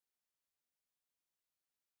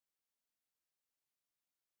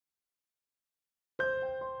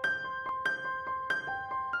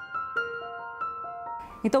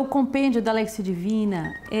Então, o compêndio da Lectio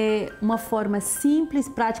Divina é uma forma simples,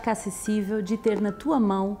 prática, acessível de ter na tua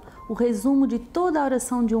mão o resumo de toda a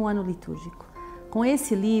oração de um ano litúrgico. Com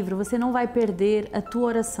esse livro, você não vai perder a tua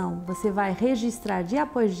oração, você vai registrar dia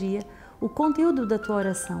após dia o conteúdo da tua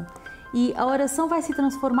oração. E a oração vai se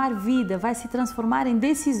transformar vida, vai se transformar em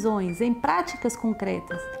decisões, em práticas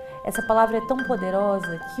concretas. Essa palavra é tão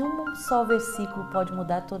poderosa que um só versículo pode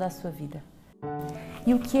mudar toda a sua vida.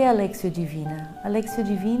 E o que é a Lectio Divina? A Lectio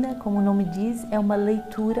Divina, como o nome diz, é uma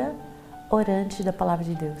leitura orante da Palavra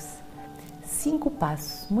de Deus. 5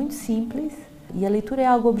 passos, muito simples, e a leitura é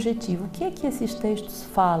algo objetivo. O que é que esses textos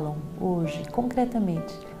falam hoje,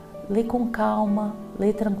 concretamente? Lê com calma,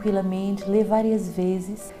 lê tranquilamente, lê várias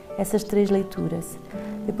vezes essas 3 leituras.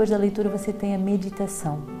 Depois da leitura você tem a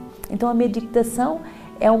meditação. Então a meditação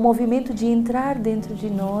é um movimento de entrar dentro de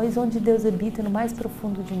nós, onde Deus habita, no mais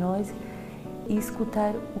profundo de nós, e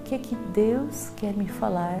escutar o que é que Deus quer me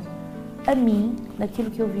falar a mim,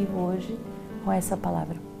 naquilo que eu vivo hoje, com essa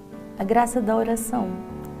palavra. A graça da oração.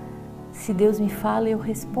 Se Deus me fala, eu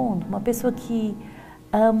respondo. Uma pessoa que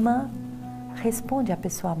ama, responde à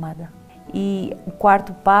pessoa amada. E o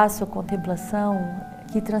 4º passo, a contemplação,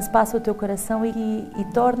 que transpassa o teu coração e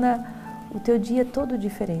torna o teu dia todo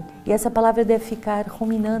diferente. E essa palavra deve ficar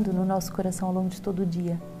ruminando no nosso coração ao longo de todo o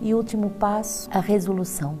dia. E o último passo, a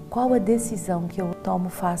resolução. Qual a decisão que eu tomo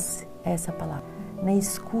face a essa palavra? Na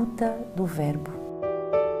escuta do verbo.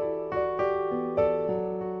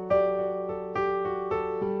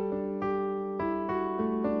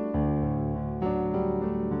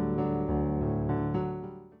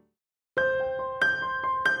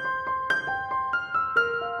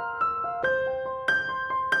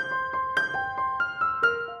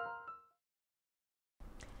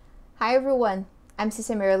 Hi everyone, I'm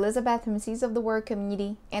Sister Mary Elizabeth from Seeds of the Word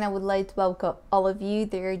community, and I would like to welcome all of you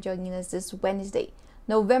that are joining us this Wednesday,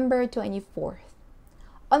 November 24th.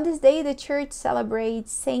 On this day, the Church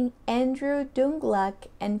celebrates Saint Andrew Dunglac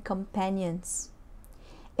and companions.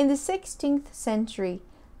 In the 16th century,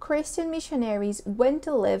 Christian missionaries went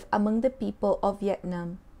to live among the people of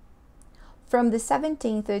Vietnam. From the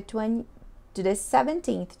 17th to the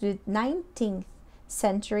 19th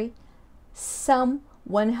century, some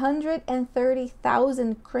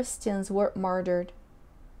 130,000 Christians were martyred.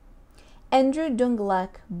 Andrew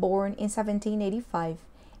Dunglac, born in 1785,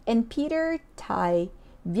 and Peter Thai,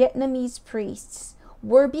 Vietnamese priests,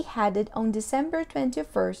 were beheaded on December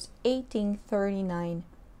 21st, 1839.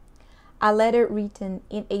 A letter written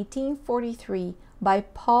in 1843 by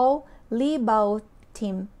Paul Ly Bao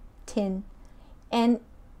Tin, and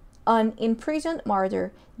an imprisoned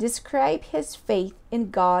martyr, describe his faith in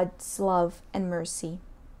God's love and mercy.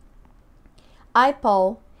 I,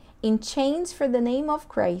 Paul, in chains for the name of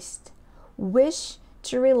Christ, wish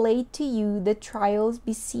to relate to you the trials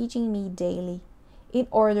besieging me daily, in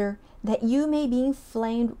order that you may be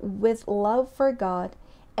inflamed with love for God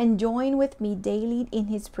and join with me daily in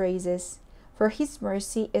His praises, for His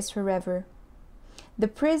mercy is forever. The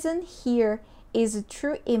prison here is a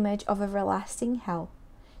true image of everlasting hell,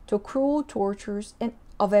 to cruel tortures and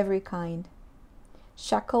of every kind.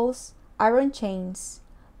 Shackles, iron chains,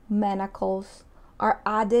 manacles are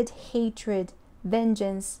added hatred,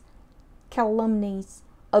 vengeance, calumnies,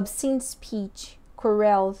 obscene speech,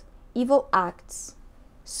 quarrels, evil acts,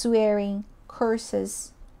 swearing,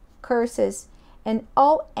 curses, and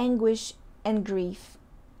all anguish and grief.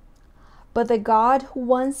 But the God who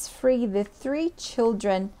once freed the 3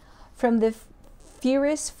 children from the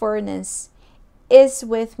furious furnace is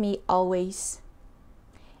with me always.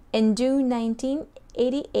 In June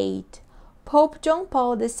 1988, Pope John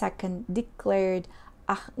Paul II declared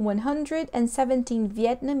 117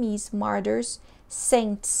 Vietnamese martyrs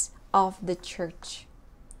saints of the Church.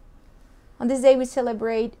 On this day we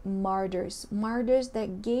celebrate martyrs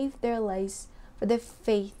that gave their lives for the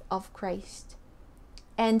faith of Christ,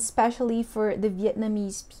 and especially for the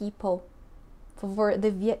Vietnamese people, for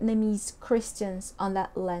the Vietnamese Christians on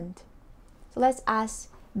that land. So let's ask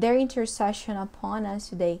their intercession upon us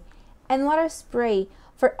today, and let us pray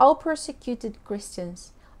for all persecuted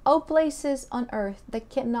Christians, all places on earth that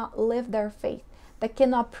cannot live their faith, that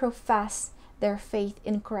cannot profess their faith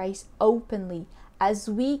in Christ openly, as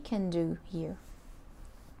we can do here.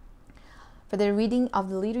 For the reading of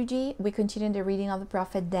the liturgy, we continue the reading of the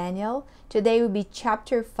prophet Daniel. Today will be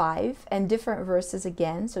chapter 5 and different verses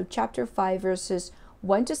again. So chapter 5 verses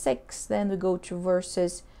 1 to 6, then we go to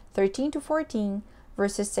verses 13 to 14,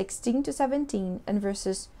 verses 16 to 17, and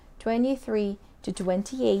verses 23 to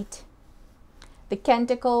 28. The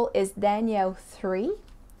canticle is Daniel 3,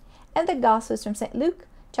 and the gospel is from St. Luke,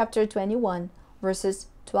 chapter 21, verses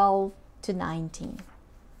 12 to 19.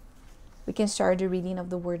 we can start the reading of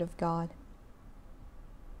the Word of God.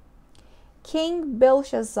 King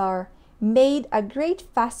Belshazzar made a great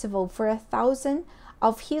festival for 1,000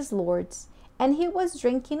 of his lords, and he was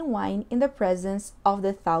drinking wine in the presence of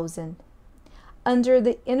the 1,000. Under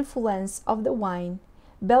the influence of the wine,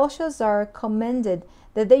 Belshazzar commanded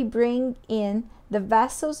that they bring in the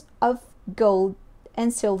vessels of gold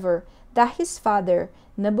and silver that his father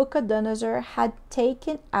Nebuchadnezzar had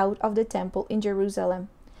taken out of the temple in Jerusalem,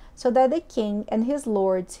 so that the king and his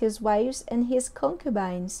lords, his wives, and his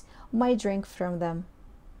concubines might drink from them.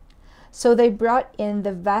 So they brought in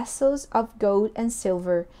the vessels of gold and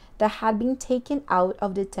silver that had been taken out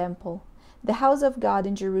of the temple, the house of God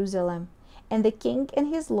in Jerusalem, and the king and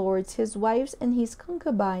his lords, his wives, and his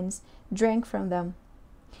concubines drank from them.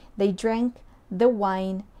 They drank the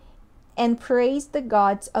wine and praised the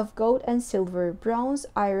gods of gold and silver, bronze,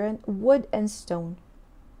 iron, wood, and stone.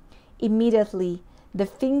 Immediately, the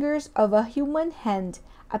fingers of a human hand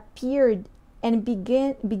appeared and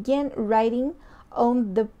began writing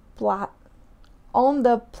on the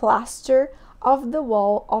plaster of the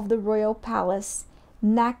wall of the royal palace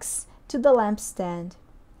next to the lampstand.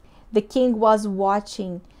 The king was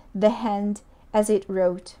watching the hand as it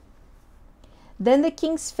wrote. Then the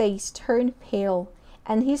king's face turned pale,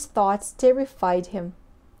 and his thoughts terrified him.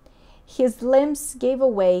 His limbs gave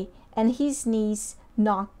way, and his knees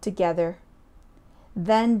knocked together.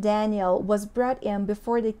 Then Daniel was brought in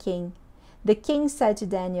before the king. The king said to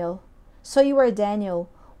Daniel, "So you are Daniel,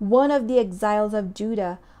 one of the exiles of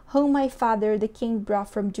Judah, whom my father the king brought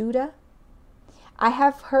from Judah? I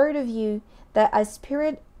have heard of you that a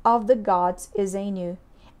spirit of the gods is in you,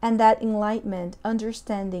 and that enlightenment,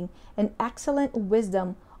 understanding, and excellent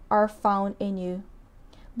wisdom are found in you.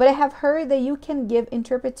 But I have heard that you can give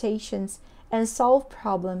interpretations and solve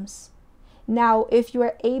problems. Now, if you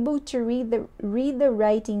are able to read the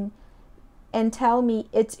writing and tell me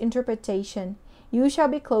its interpretation, you shall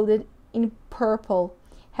be clothed in purple,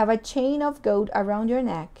 have a chain of gold around your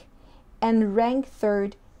neck, and rank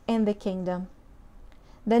third in the kingdom."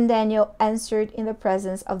 Then Daniel answered in the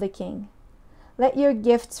presence of the king, Let your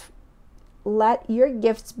gifts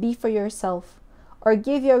be for yourself, or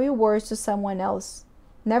give your rewards to someone else.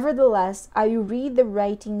 Nevertheless, I will read the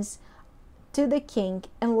writings to the king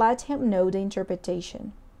and let him know the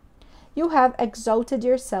interpretation. You have exalted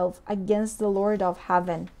yourself against the Lord of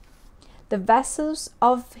heaven. The vessels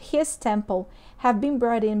of his temple have been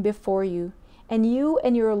brought in before you, and you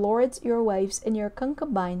and your lords, your wives, and your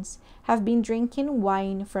concubines have been drinking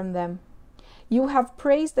wine from them. You have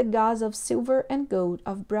praised the gods of silver and gold,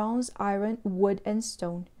 of bronze, iron, wood, and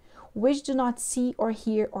stone, which do not see or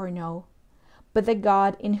hear or know, but the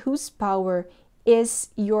God in whose power is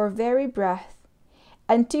your very breath,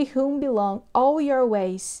 and to whom belong all your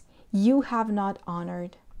ways, you have not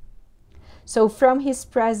honored. So from his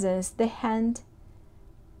presence the hand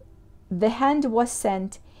was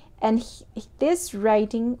sent, and this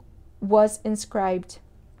writing was inscribed.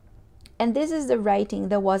 And this is the writing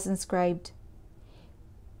that was inscribed: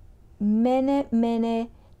 Mene, Mene,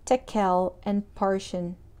 Tekel, and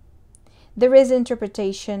Parshin. There is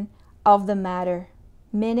interpretation of the matter.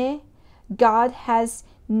 Mene, God has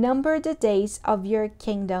numbered the days of your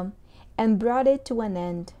kingdom and brought it to an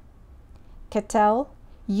end. Ketel,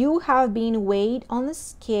 you have been weighed on the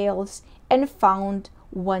scales and found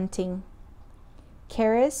wanting.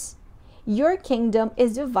 Keres, your kingdom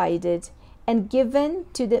is divided and given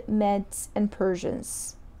to the Medes and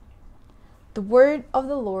Persians. The word of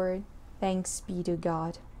the Lord. Thanks be to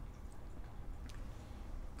God.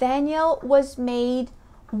 Daniel was made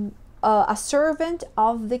a servant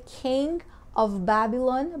of the king of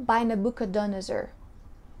Babylon by Nebuchadnezzar.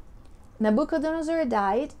 Nebuchadnezzar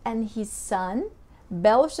died, and his son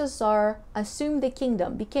Belshazzar assumed the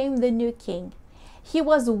kingdom, became the new king. He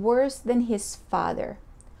was worse than his father.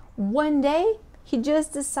 One day, he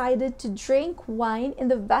just decided to drink wine in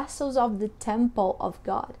the vessels of the temple of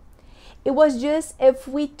God. It was just if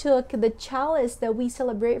we took the chalice that we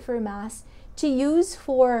celebrate for Mass to use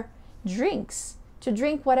for drinks, to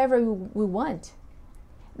drink whatever we want.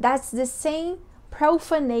 That's the same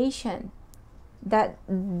profanation that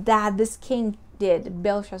this king did,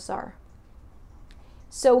 Belshazzar.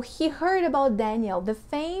 So he heard about Daniel. The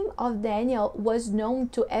fame of Daniel was known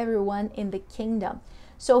to everyone in the kingdom.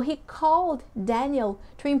 So he called Daniel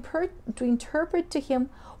to interpret to him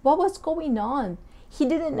what was going on. He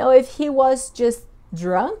didn't know if he was just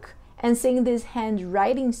drunk and saying this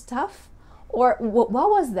handwriting stuff, or what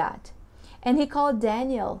was that? And he called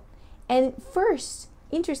Daniel. And first,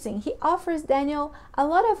 interesting, he offers Daniel a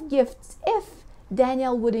lot of gifts if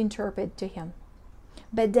Daniel would interpret to him.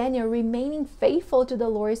 But Daniel, remaining faithful to the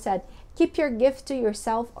Lord, said, Keep your gift to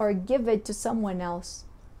yourself or give it to someone else.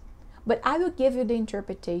 But I will give you the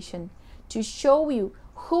interpretation to show you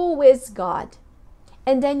who is God.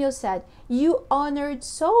 And Daniel said, you honored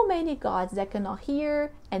so many gods that cannot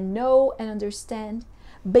hear and know and understand,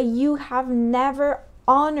 but you have never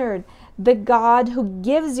honored the God who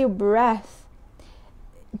gives you breath,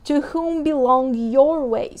 to whom belong your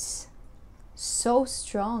ways. So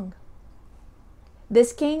strong.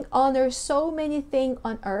 This king honors so many things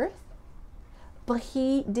on earth, but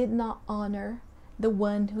he did not honor the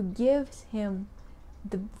one who gives him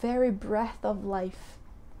the very breath of life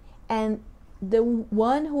and the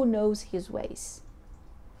one who knows his ways.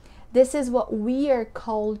 This is what we are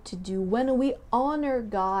called to do. When we honor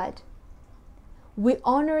God, we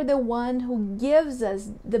honor the one who gives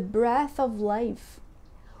us the breath of life.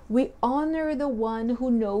 We honor the one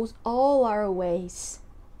who knows all our ways.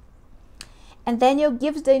 And Daniel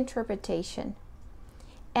gives the interpretation.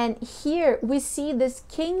 And here we see this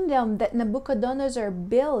kingdom that Nebuchadnezzar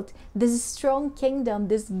built, this strong kingdom,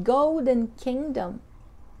 this golden kingdom.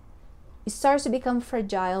 It starts to become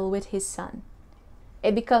fragile with his son.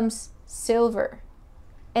 It becomes silver.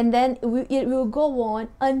 And then it will go on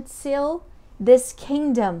until this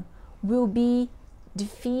kingdom will be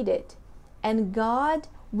defeated. And God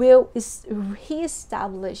will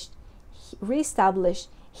reestablish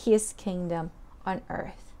his kingdom on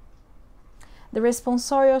earth. The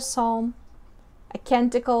responsorial psalm, a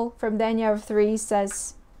canticle from Daniel 3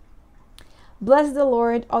 says, bless the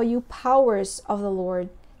Lord, all you powers of the Lord.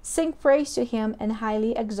 Sing praise to him and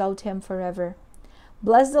highly exalt him forever.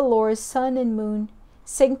 Bless the Lord, sun and moon.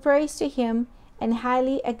 Sing praise to him and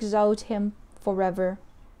highly exalt him forever.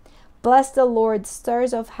 Bless the Lord,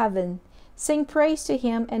 stars of heaven. Sing praise to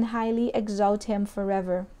him and highly exalt him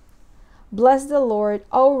forever. Bless the Lord,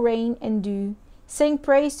 all rain and dew. Sing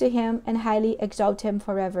praise to him and highly exalt him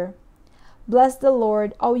forever. Bless the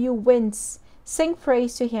Lord, all you winds. Sing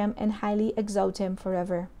praise to him and highly exalt him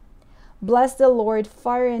forever. Bless the Lord,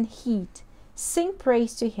 fire and heat. Sing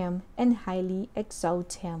praise to him and highly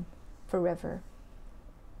exalt him forever.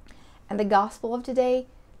 And the gospel of today,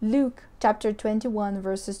 Luke chapter 21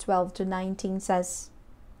 verses 12 to 19 says,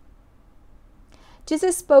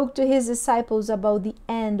 Jesus spoke to his disciples about the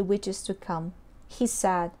end which is to come. He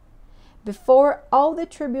said, before all the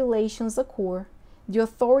tribulations occur, the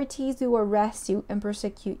authorities will arrest you and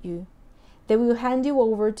persecute you. They will hand you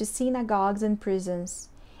over to synagogues and prisons,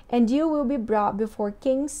 and you will be brought before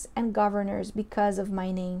kings and governors because of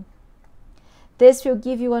my name. This will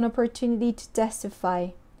give you an opportunity to testify.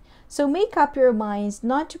 So make up your minds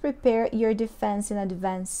not to prepare your defense in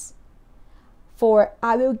advance. For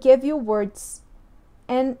I will give you words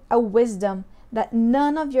and a wisdom that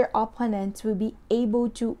none of your opponents will be able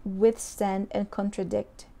to withstand and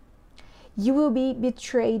contradict. You will be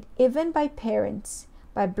betrayed even by parents,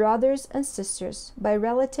 by brothers and sisters, by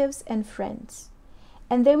relatives and friends,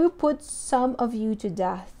 and they will put some of you to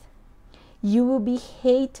death. You will be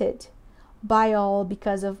hated by all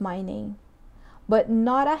because of my name, but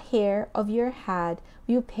not a hair of your head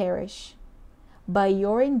will perish. By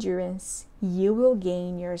your endurance you will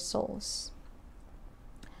gain your souls.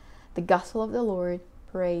 The gospel of the Lord.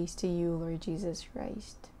 Praise to you, Lord Jesus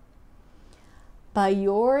Christ. By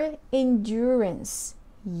your endurance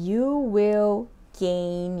you will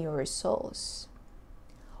gain your souls.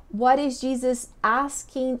 What is Jesus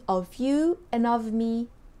asking of you and of me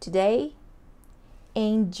today?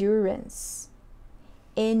 Endurance.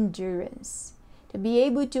 Endurance. To be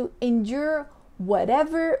able to endure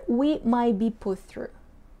whatever we might be put through.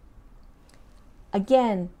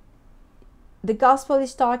 Again, the gospel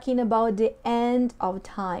is talking about the end of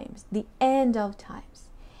times. The end of times.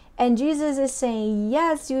 And Jesus is saying,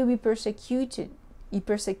 yes, you will be persecuted.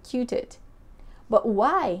 But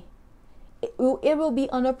why? It will be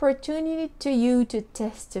an opportunity to you to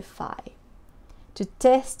testify to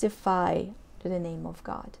the name of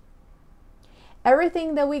God.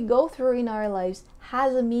 Everything that we go through in our lives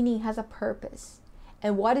has a meaning, has a purpose.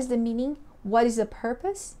 And what is the meaning? What is the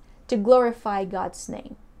purpose? To glorify God's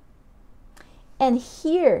name. And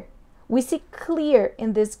here we see clear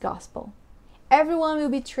in this gospel. Everyone will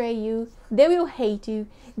betray you. They will hate you.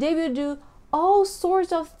 They will do all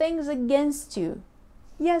sorts of things against you.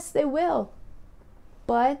 Yes, they will.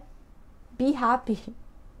 But be happy.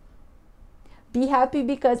 Be happy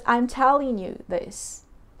because I'm telling you this.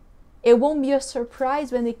 It won't be a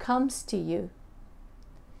surprise when it comes to you.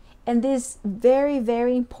 And this very,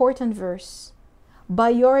 very important verse, by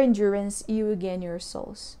your endurance you will gain your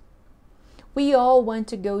souls. We all want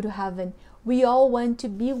to go to heaven. We all want to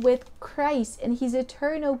be with Christ in his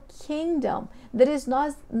eternal kingdom. That is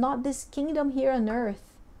not this kingdom here on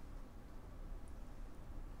earth.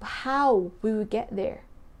 How we will get there?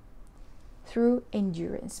 Through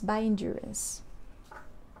endurance, by endurance.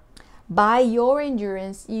 By your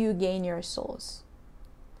endurance, you gain your souls.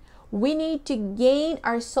 We need to gain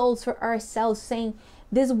our souls for ourselves, saying,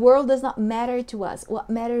 this world does not matter to us. What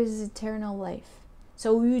matters is eternal life.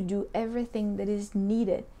 So we do everything that is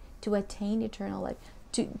needed to attain eternal life,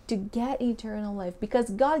 to get eternal life, because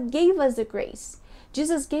God gave us the grace.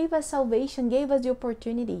 Jesus gave us salvation, gave us the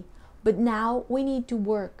opportunity. But now we need to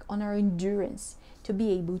work on our endurance to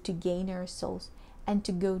be able to gain our souls and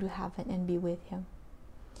to go to heaven and be with Him.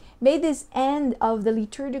 May this end of the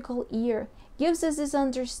liturgical year gives us this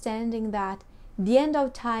understanding that the end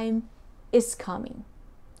of time is coming.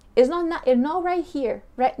 It's not right here,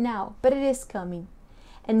 right now, but it is coming.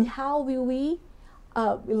 And how will we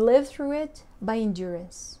live through it? By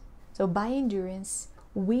endurance. So by endurance,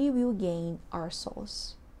 we will gain our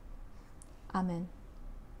souls. Amen.